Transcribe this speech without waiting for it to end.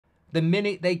The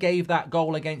minute they gave that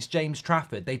goal against James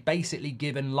Trafford, they've basically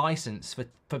given licence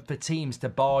for teams to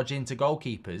barge into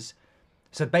goalkeepers.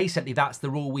 So basically that's the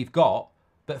rule we've got.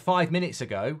 But 5 minutes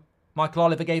ago, Michael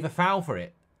Oliver gave a foul for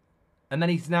it. And then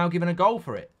he's now given a goal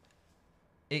for it.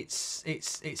 It's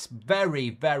very,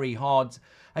 very hard.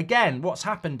 Again, what's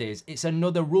happened is it's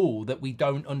another rule that we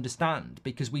don't understand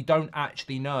because we don't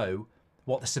actually know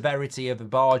what the severity of a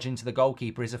barge into the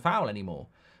goalkeeper is a foul anymore,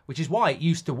 which is why it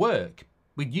used to work.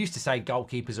 We used to say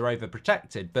goalkeepers are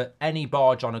overprotected, but any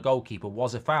barge on a goalkeeper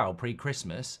was a foul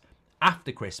pre-Christmas.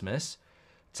 After Christmas,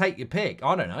 take your pick.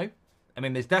 I don't know. I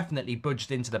mean, there's definitely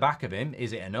budged into the back of him.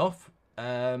 Is it enough?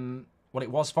 What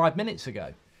it was 5 minutes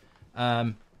ago.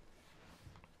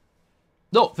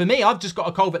 Look, for me, I've just got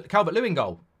a Calvert-Lewin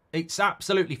goal. It's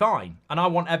absolutely fine. And I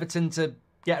want Everton to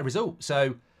get a result.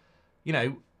 So, you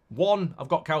know, 1, I've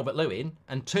got Calvert-Lewin.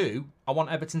 And 2, I want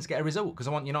Everton to get a result because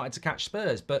I want United to catch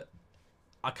Spurs. But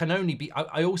I can only be...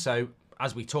 I also,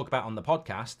 as we talk about on the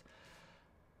podcast,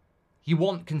 you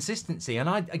want consistency.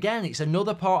 And again, it's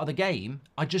another part of the game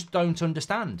I just don't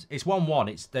understand. It's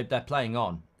 1-1. They're playing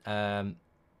on.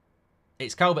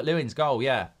 It's Calvert-Lewin's goal,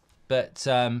 yeah. But...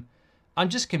 I'm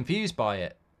just confused by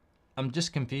it. I'm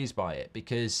just confused by it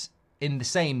because in the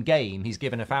same game, he's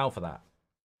given a foul for that.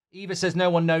 Eva says no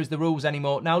one knows the rules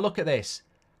anymore. Now look at this.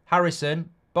 Harrison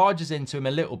barges into him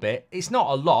a little bit. It's not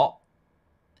a lot.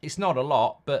 It's not a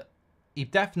lot, but he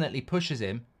definitely pushes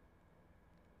him.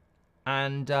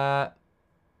 And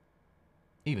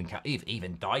even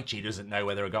Daichi doesn't know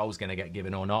whether a goal's going to get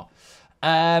given or not.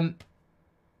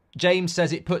 James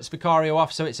says it puts Vicario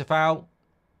off, so it's a foul.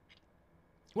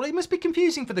 Well, it must be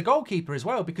confusing for the goalkeeper as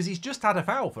well because he's just had a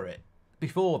foul for it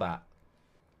before that.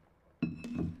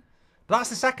 But that's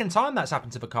the second time that's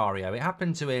happened to Vicario. It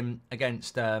happened to him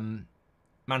against Man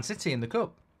City in the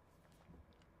Cup.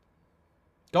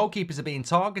 Goalkeepers are being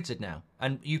targeted now,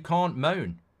 and you can't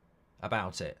moan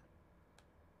about it.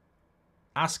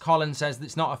 Ask Holland says that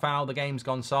it's not a foul, the game's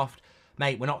gone soft.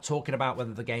 Mate, we're not talking about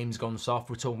whether the game's gone soft.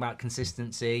 We're talking about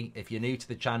consistency. If you're new to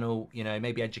the channel, you know,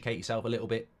 maybe educate yourself a little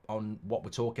bit on what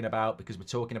we're talking about because we're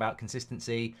talking about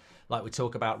consistency. Like we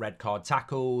talk about red card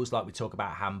tackles, like we talk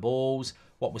about handballs.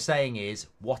 What we're saying is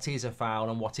what is a foul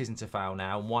and what isn't a foul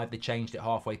now and why have they changed it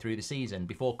halfway through the season.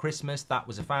 Before Christmas, that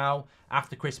was a foul.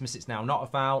 After Christmas, it's now not a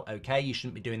foul. Okay, you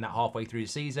shouldn't be doing that halfway through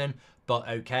the season. But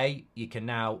okay, you can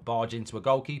now barge into a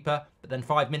goalkeeper. But then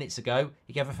 5 minutes ago,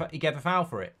 he gave a foul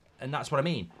for it. And that's what I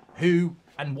mean. Who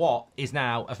and what is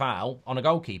now a foul on a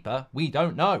goalkeeper? We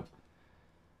don't know.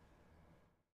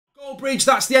 Goldbridge,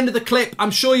 that's the end of the clip.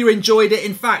 I'm sure you enjoyed it.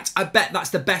 In fact, I bet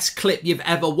that's the best clip you've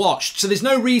ever watched. So there's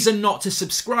no reason not to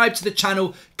subscribe to the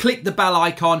channel. Click the bell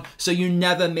icon so you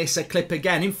never miss a clip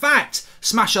again. In fact,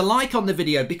 smash a like on the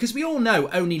video because we all know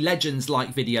only legends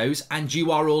like videos and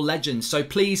you are all legends. So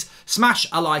please smash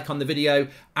a like on the video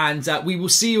and we will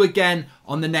see you again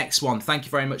on the next one. Thank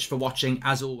you very much for watching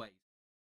as always.